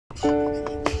Hey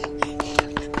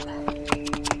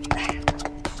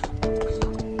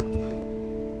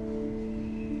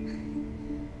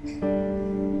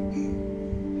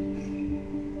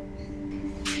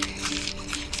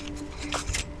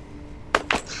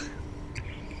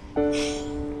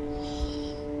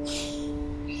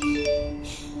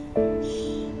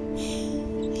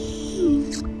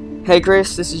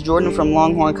Chris, this is Jordan from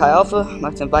Longhorn Chi Alpha. I'd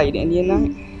like to invite you to Indian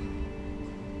night.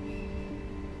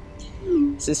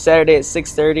 This is Saturday at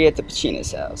 6:30 at the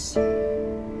Pacino's house.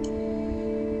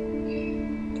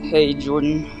 Hey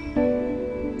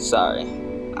Jordan, sorry,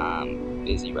 I'm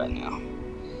busy right now.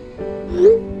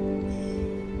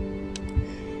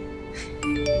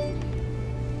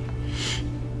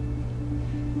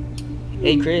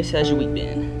 Hey Chris, how's your week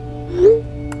been?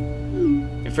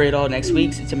 For it all next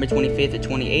week, September 25th and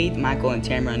 28th, Michael and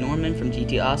Tamara Norman from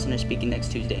GT Austin are speaking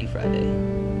next Tuesday and Friday.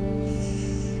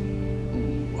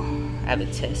 Ooh, I have a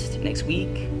test next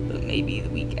week, but maybe the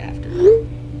week after.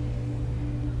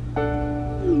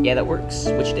 Yeah, that works.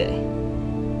 Which day?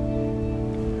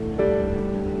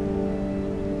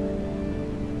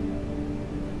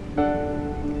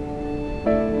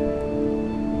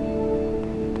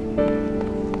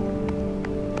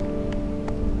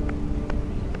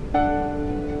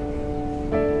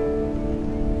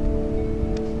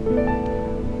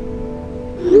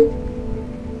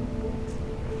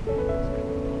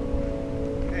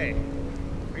 Hey,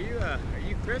 are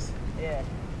you Chris? Yeah.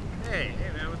 Hey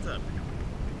man, what's up?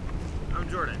 I'm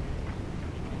Jordan.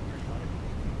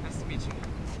 Nice to meet you.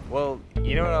 Well,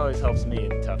 you know what always helps me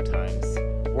in tough times?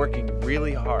 Working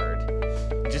really hard.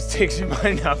 It just takes your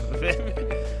mind off of it.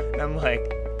 And I'm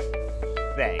like,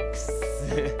 thanks.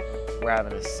 We're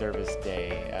having a service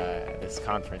day at this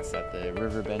conference at the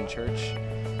Riverbend Church.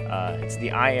 It's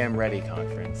the I Am Ready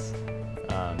conference.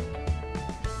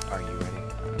 Are you ready?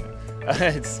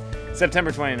 It's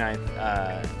September 29th.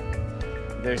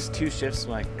 There's two shifts.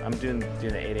 Like I'm doing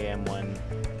the 8 a.m. one,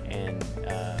 and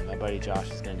my buddy Josh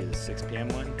is gonna do the 6 p.m.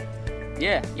 one.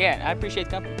 Yeah, I appreciate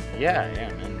the company. Yeah,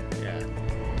 man. Yeah.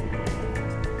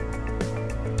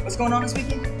 What's going on this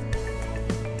weekend?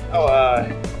 Oh,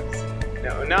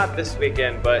 no, not this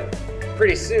weekend, but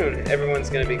pretty soon everyone's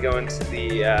going to be going to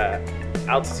the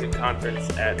altitude conference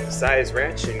at Size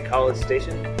Ranch in College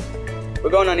Station. We're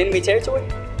going on enemy territory?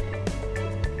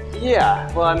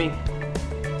 Yeah, well, I mean,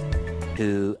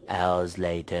 2 hours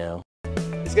later.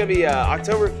 it's going to be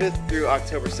October 5th through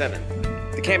October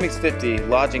 7th. The camping's 50,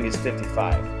 lodging is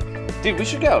 55. Dude, we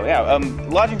should go, yeah.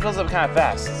 Lodging fills up kind of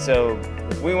fast, so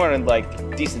if we wanted,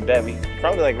 like, decent bed, we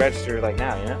probably, like, register, like,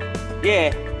 now, you know?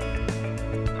 Yeah.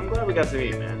 I'm glad we got to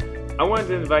meet, man. I wanted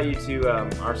to invite you to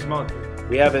our small group.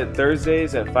 We have it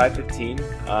Thursdays at 5:15,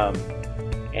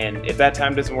 and if that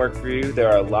time doesn't work for you, there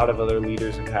are a lot of other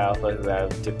leaders in Chi Alpha who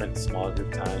have different small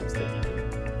group times that you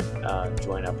can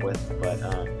join up with. But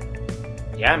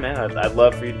yeah, man, I'd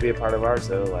love for you to be a part of ours,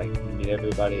 though. Like, meet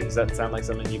everybody. Does that sound like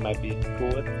something you might be cool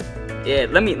with? Yeah,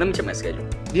 let me check my schedule.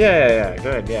 Yeah. Go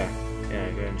ahead, yeah, go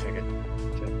ahead and check it.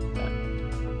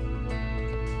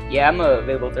 Yeah, I'm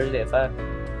available Thursday at 5.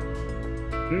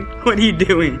 What are you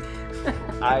doing?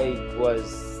 I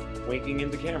was winking in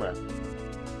the camera.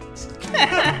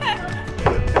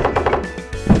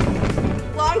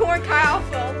 Longhorn Chi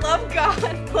Alpha, love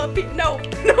God, love people. No,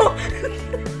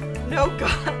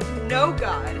 God, no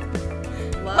God.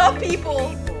 Love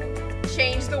people,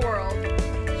 change the world.